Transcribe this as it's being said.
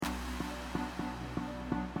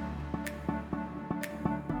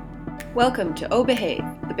Welcome to Oh Behave,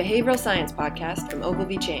 the behavioral science podcast from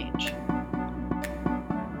Ogilvy Change.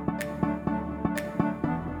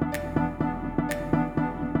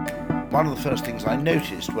 One of the first things I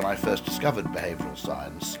noticed when I first discovered behavioral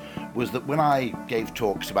science was that when I gave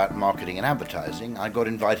talks about marketing and advertising, I got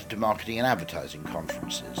invited to marketing and advertising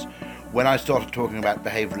conferences. When I started talking about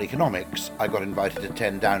behavioral economics, I got invited to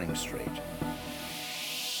 10 Downing Street.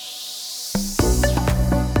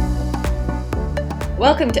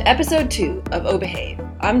 Welcome to episode 2 of Oh Behave.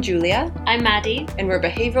 I'm Julia. I'm Maddie. And we're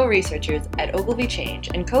behavioral researchers at Ogilvy Change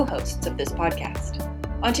and co-hosts of this podcast.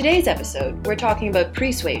 On today's episode, we're talking about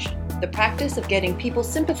persuasion, the practice of getting people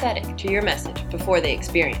sympathetic to your message before they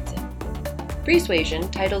experience it. Persuasion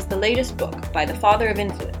titles the latest book by the father of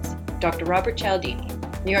influence, Dr. Robert Cialdini,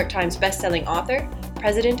 New York Times bestselling author,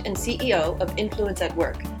 president and CEO of Influence at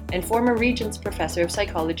Work, and former Regents Professor of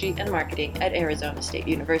Psychology and Marketing at Arizona State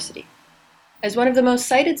University. As one of the most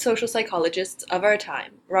cited social psychologists of our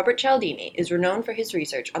time, Robert Cialdini is renowned for his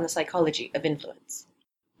research on the psychology of influence.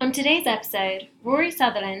 On today's episode, Rory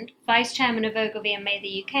Sutherland, Vice Chairman of Ogilvy and May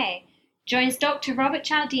the UK, joins Dr. Robert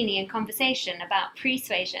Cialdini in conversation about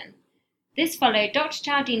persuasion. This followed Dr.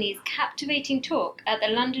 Cialdini's captivating talk at the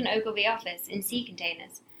London Ogilvy office in Sea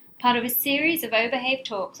Containers, part of a series of Oh Behave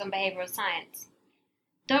talks on behavioural science.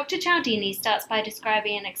 Dr. Cialdini starts by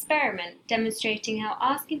describing an experiment demonstrating how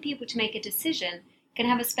asking people to make a decision can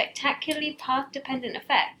have a spectacularly path-dependent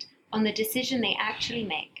effect on the decision they actually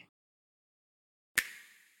make.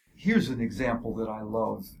 Here's an example that I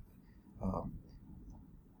love.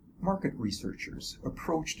 Market researchers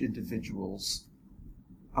approached individuals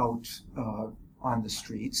out on the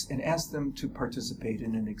streets and asked them to participate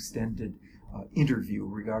in an extended interview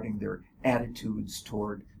regarding their attitudes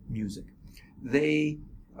toward music. They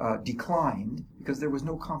declined because there was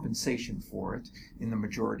no compensation for it in the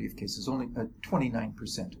majority of cases. Only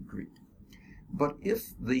 29% agreed. But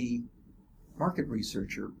if the market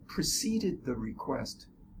researcher preceded the request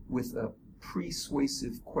with a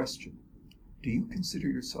persuasive question, do you consider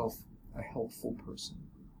yourself a helpful person?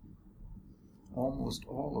 Almost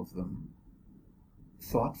all of them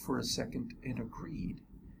thought for a second and agreed.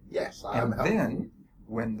 Yes, I am helpful. And then,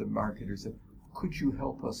 when the marketer said, could you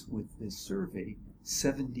help us with this survey,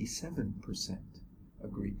 77%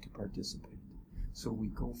 agreed to participate. So we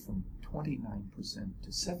go from 29% to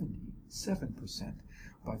 77%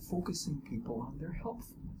 by focusing people on their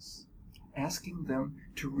helpfulness, asking them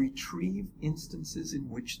to retrieve instances in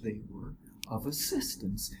which they were of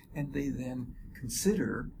assistance, and they then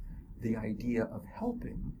consider the idea of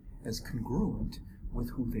helping as congruent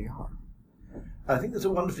with who they are. I think there's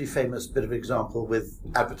a wonderfully famous bit of example with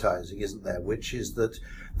advertising, isn't there, which is that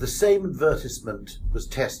the same advertisement was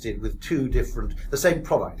tested with the same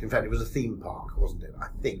product. In fact, it was a theme park, wasn't it? I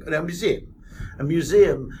think. No, a museum. A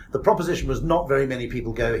museum, the proposition was not very many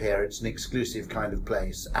people go here, it's an exclusive kind of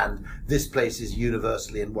place, and this place is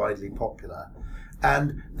universally and widely popular.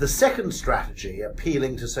 And the second strategy,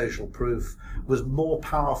 appealing to social proof, was more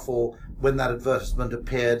powerful when that advertisement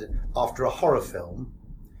appeared after a horror film.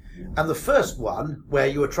 And the first one, where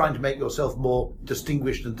you were trying to make yourself more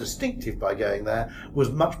distinguished and distinctive by going there,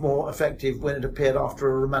 was much more effective when it appeared after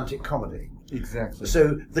a romantic comedy. Exactly.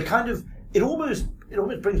 So the kind of, it almost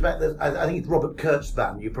brings back, I think it's Robert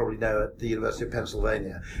Kurtzman, you probably know, at the University of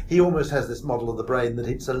Pennsylvania. He almost has this model of the brain that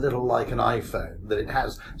it's a little like an iPhone, that it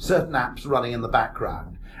has certain apps running in the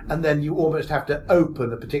background, and then you almost have to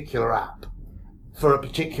open a particular app for a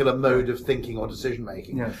particular mode of thinking or decision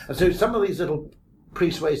making. Yes. And so some of these little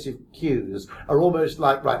persuasive cues are almost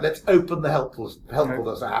like, right, let's open the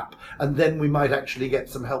helpfulness app, and then we might actually get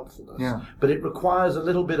some helpfulness. Yeah. But it requires a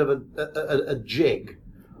little bit of a jig,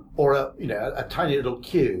 or a tiny little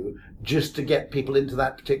cue, just to get people into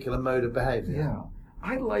that particular mode of behavior. Yeah.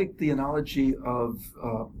 I like the analogy of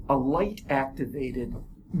a light-activated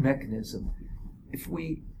mechanism. If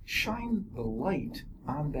we shine the light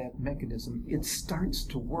on that mechanism, it starts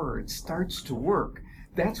to work.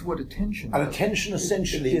 That's what attention And does. attention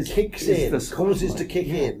essentially causes to kick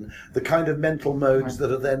in the kind of mental modes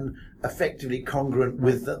that are then effectively congruent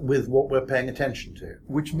with what we're paying attention to.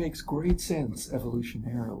 Which makes great sense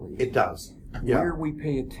evolutionarily. It does. Yeah. Where we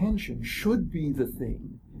pay attention should be the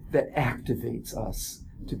thing that activates us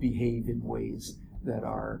to behave in ways that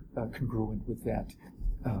are congruent with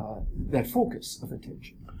that focus of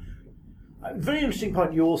attention. A very interesting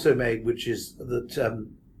point you also made, which is that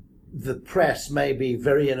the press may be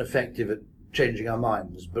very ineffective at changing our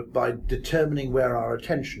minds, but by determining where our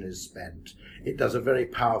attention is spent, it does a very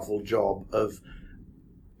powerful job of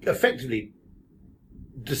effectively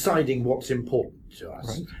deciding what's important. to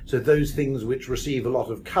us. Right. So those things which receive a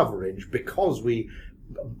lot of coverage because we,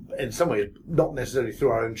 in some ways, not necessarily through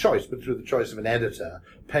our own choice, but through the choice of an editor,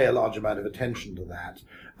 pay a large amount of attention to that,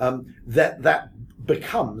 that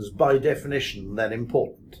becomes, by definition, then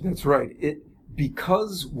important. That's right.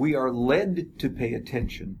 Because we are led to pay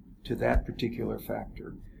attention to that particular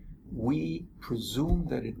factor, we presume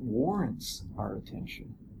that it warrants our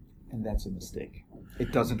attention, and that's a mistake.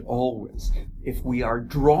 It doesn't always, if we are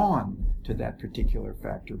drawn to that particular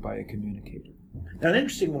factor by a communicator. Now, an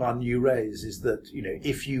interesting one you raise is that,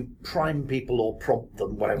 if you prime people or prompt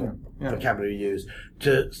them, whatever vocabulary you use,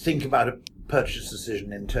 to think about a purchase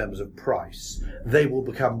decision in terms of price, they will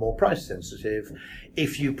become more price sensitive.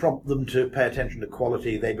 If you prompt them to pay attention to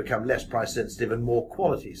quality, they become less price sensitive and more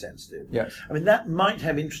quality sensitive. Yes. I mean, that might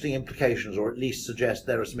have interesting implications, or at least suggest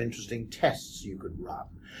there are some interesting tests you could run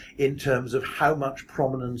in terms of how much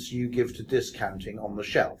prominence you give to discounting on the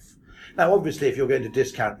shelf. Now, obviously, if you're going to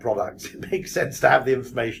discount products, it makes sense to have the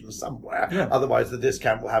information somewhere. Yeah. Otherwise, the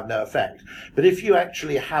discount will have no effect. But if you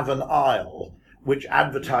actually have an aisle which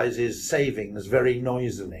advertises savings very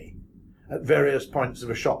noisily at various points of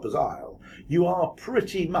a shopper's aisle, you are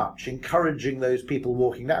pretty much encouraging those people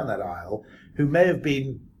walking down that aisle who may have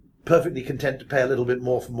been perfectly content to pay a little bit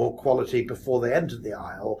more for more quality before they entered the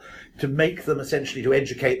aisle, to make them essentially, to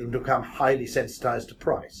educate them to become highly sensitized to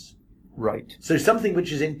price. Right. So something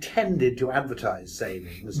which is intended to advertise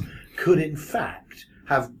savings could in fact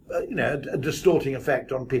have a distorting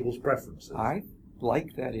effect on people's preferences. I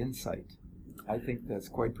like that insight. I think that's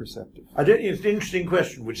quite perceptive. It's an interesting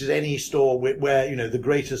question, which is any store where the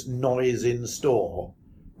greatest noise in store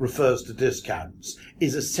refers to discounts,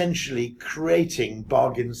 is essentially creating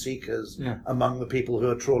bargain seekers among the people who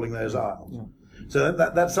are trawling those aisles. Yeah. So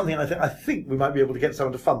that's something I think we might be able to get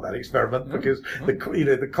someone to fund that experiment, because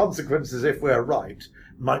the consequences, if we're right,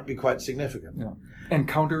 might be quite significant. Yeah. And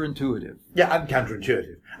counterintuitive. Yeah, and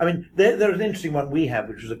counterintuitive. I mean, there's an interesting one we have,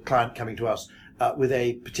 which was a client coming to us with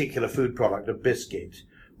a particular food product, a biscuit,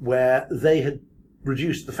 where they had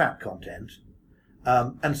reduced the fat content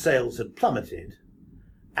and sales had plummeted.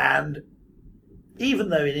 And even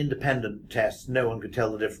though in independent tests no one could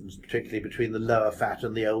tell the difference, particularly between the lower fat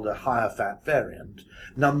and the older higher fat variant,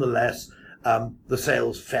 nonetheless, the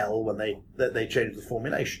sales fell when they changed the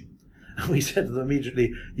formulation. And we said to them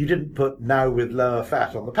immediately, "You didn't put 'now with lower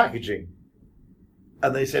fat' on the packaging."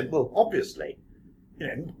 And they said, "Well, obviously.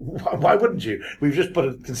 Why wouldn't you? We've just put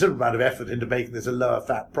a considerable amount of effort into making this a lower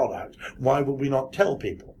fat product. Why would we not tell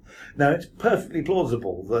people?" Now, it's perfectly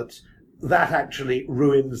plausible that actually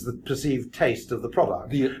ruins the perceived taste of the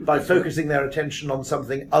product by focusing their attention on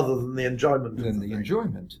something other than the enjoyment of the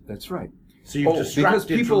enjoyment. That's right. So you've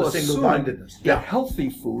distracted from the single-mindedness. That healthy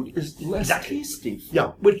food is less tasty.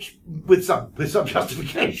 Yeah, which with some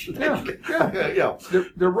justification. Yeah.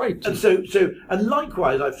 They're right. And and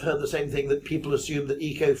likewise, I've heard the same thing, that people assume that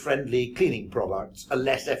eco-friendly cleaning products are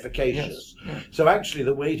less efficacious. Yes. Yeah. So actually,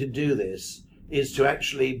 the way to do this is to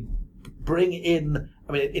actually bring in.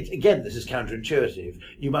 I mean, this is counterintuitive.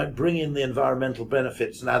 You might bring in the environmental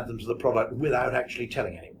benefits and add them to the product without actually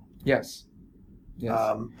telling anyone. Yes.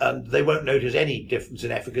 And they won't notice any difference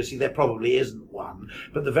in efficacy. There probably isn't one.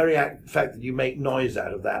 But the very fact that you make noise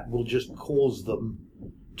out of that will just cause them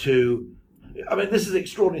to... I mean, this is the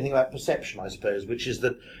extraordinary thing about perception, I suppose, which is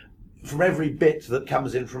that from every bit that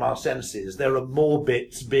comes in from our senses, there are more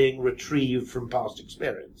bits being retrieved from past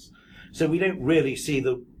experience. So we don't really see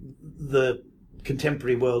the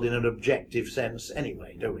contemporary world in an objective sense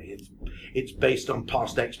anyway, do we? It's based on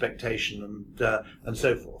past expectation and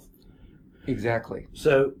so forth. Exactly.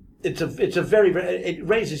 So it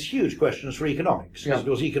raises huge questions for economics,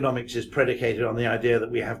 because economics is predicated on the idea that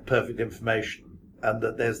we have perfect information and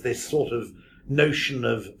that there's this sort of notion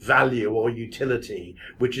of value or utility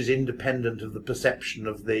which is independent of the perception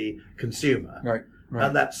of the consumer. Right.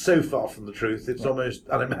 And that's so far from the truth, it's almost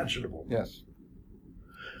unimaginable. Yes.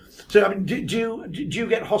 So, I mean, do you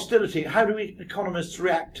get hostility? How do economists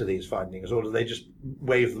react to these findings, or do they just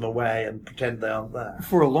wave them away and pretend they aren't there?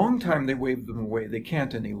 For a long time, they waved them away. They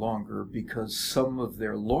can't any longer, because some of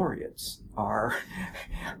their laureates are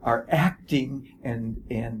acting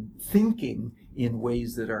and thinking in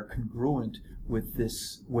ways that are congruent with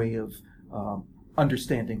this way of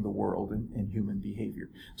understanding the world and human behavior.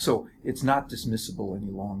 So it's not dismissible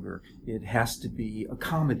any longer. It has to be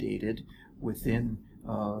accommodated within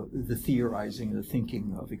the theorizing, the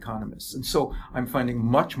thinking of economists. And so I'm finding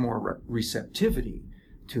much more receptivity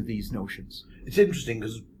to these notions. It's interesting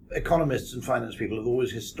because economists and finance people have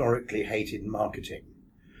always historically hated marketing.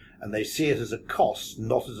 And they see it as a cost,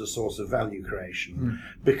 not as a source of value creation,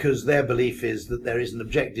 because their belief is that there is an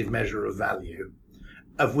objective measure of value,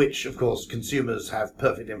 of which, of course, consumers have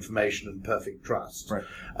perfect information and perfect trust. Right.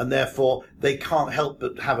 And therefore, they can't help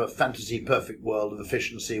but have a fantasy perfect world of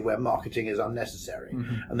efficiency where marketing is unnecessary.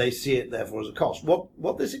 And they see it, therefore, as a cost.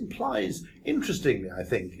 What this implies, interestingly, I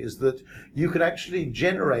think, is that you could actually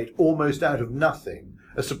generate almost out of nothing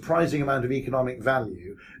a surprising amount of economic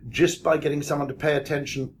value just by getting someone to pay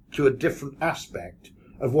attention to a different aspect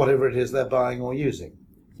of whatever it is they're buying or using.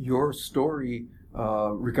 Your story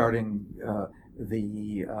regarding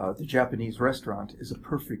the Japanese restaurant is a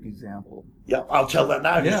perfect example. Yeah, I'll tell that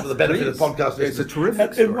now, just for the benefit of the podcast listeners. It's a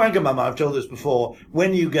terrific story. In Wagamama, I've told this before,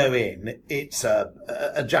 when you go in, it's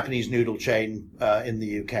a Japanese noodle chain in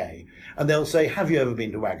the UK, and they'll say, have you ever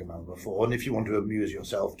been to Wagamama before? And if you want to amuse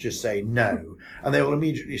yourself, just say no. And they will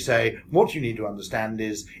immediately say, what you need to understand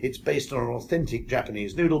is it's based on an authentic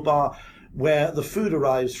Japanese noodle bar, where the food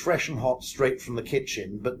arrives fresh and hot straight from the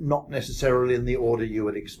kitchen, but not necessarily in the order you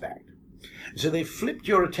would expect. So they flipped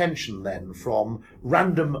your attention then from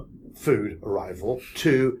random food arrival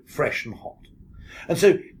to fresh and hot. And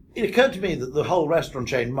so it occurred to me that the whole restaurant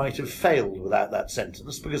chain might have failed without that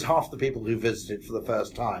sentence, because half the people who visited for the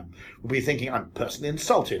first time would be thinking, I'm personally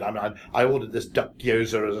insulted. I ordered this duck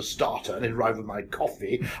gyoza as a starter and it arrived with my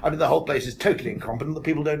coffee. The whole place is totally incompetent. The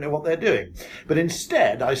people don't know what they're doing. But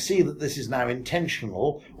instead, I see that this is now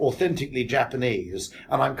intentional, authentically Japanese,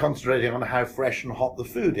 and I'm concentrating on how fresh and hot the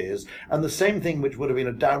food is. And the same thing which would have been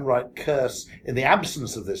a downright curse in the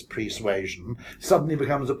absence of this persuasion suddenly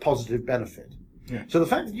becomes a positive benefit. Yeah. So the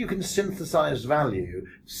fact that you can synthesize value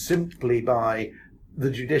simply by the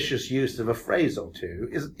judicious use of a phrase or two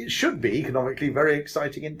it should be economically very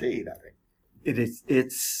exciting indeed, I think.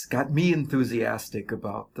 It's got me enthusiastic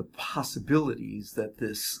about the possibilities that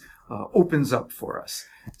this opens up for us.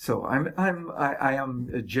 So I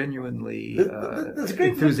am genuinely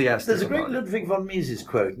enthusiastic. There's a great about Ludwig von Mises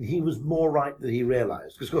quote, and he was more right than he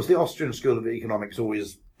realized, because of course the Austrian School of Economics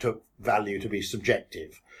always took value to be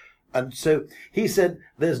subjective. And so he said,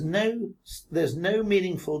 there's no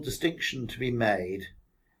meaningful distinction to be made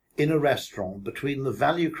in a restaurant between the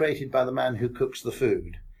value created by the man who cooks the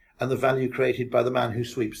food and the value created by the man who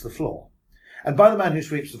sweeps the floor. And by the man who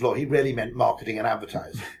sweeps the floor, he really meant marketing and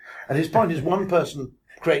advertising. And his point is, one person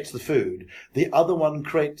creates the food, the other one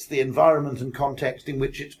creates the environment and context in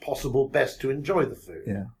which it's possible best to enjoy the food.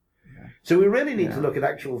 Yeah. So we really need to look at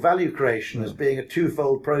actual value creation as being a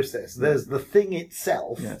twofold process. There's the thing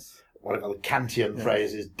itself, whatever the Kantian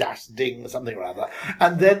phrase is, das Ding, something or other,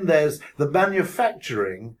 and then there's the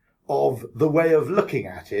manufacturing of the way of looking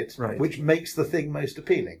at it, which makes the thing most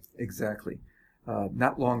appealing. Exactly.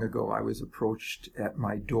 Not long ago, I was approached at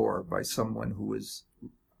my door by someone who was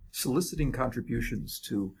soliciting contributions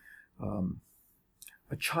to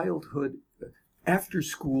a childhood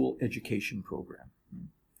after-school education program.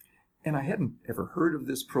 And I hadn't ever heard of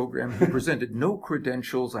this program. He presented no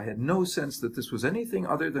credentials. I had no sense that this was anything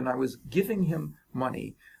other than I was giving him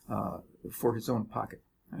money for his own pocket.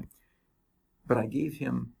 Right? But I gave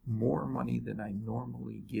him more money than I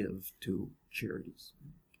normally give to charities.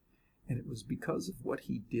 And it was because of what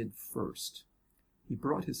he did first. He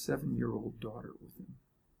brought his 7-year-old daughter with him.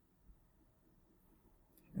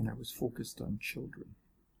 And I was focused on children.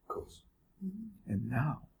 Of course. And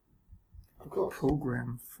now, a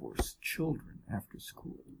program for children after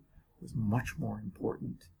school was much more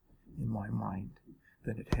important in my mind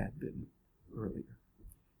than it had been earlier.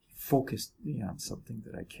 He focused me on something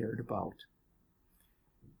that I cared about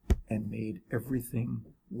and made everything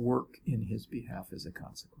work in his behalf as a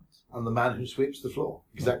consequence. And the man who sweeps the floor.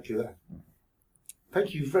 Exactly that.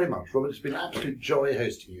 Thank you very much, Robert. It's been an absolute joy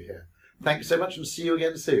hosting you here. Thanks so much, and see you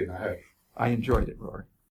again soon, I hope. I enjoyed it, Rory.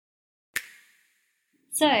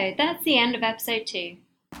 So, that's the end of episode 2.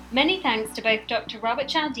 Many thanks to both Dr. Robert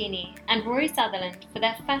Cialdini and Rory Sutherland for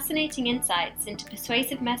their fascinating insights into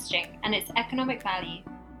persuasive messaging and its economic value.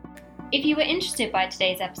 If you were interested by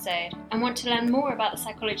today's episode and want to learn more about the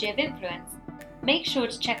psychology of influence, make sure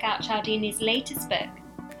to check out Cialdini's latest book,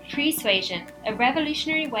 Pre-Suasion, A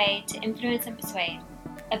Revolutionary Way to Influence and Persuade,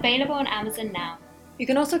 available on Amazon now. You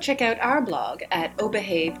can also check out our blog at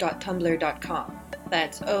obehave.tumblr.com.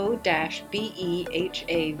 That's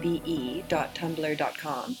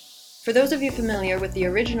o-behave.tumblr.com. For those of you familiar with the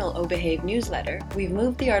original Obehave newsletter, we've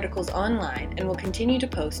moved the articles online and will continue to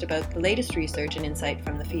post about the latest research and insight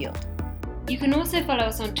from the field. You can also follow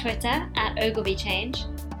us on Twitter at OgilvyChange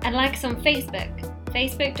and like us on Facebook,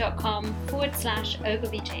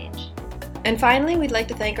 facebook.com/OgilvyChange. And finally, we'd like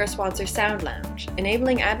to thank our sponsor Sound Lounge,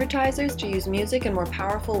 enabling advertisers to use music in more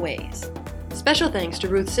powerful ways. Special thanks to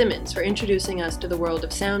Ruth Simmons for introducing us to the world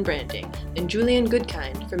of sound branding, and Julian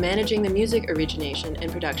Goodkind for managing the music origination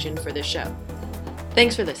and production for this show.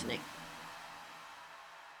 Thanks for listening.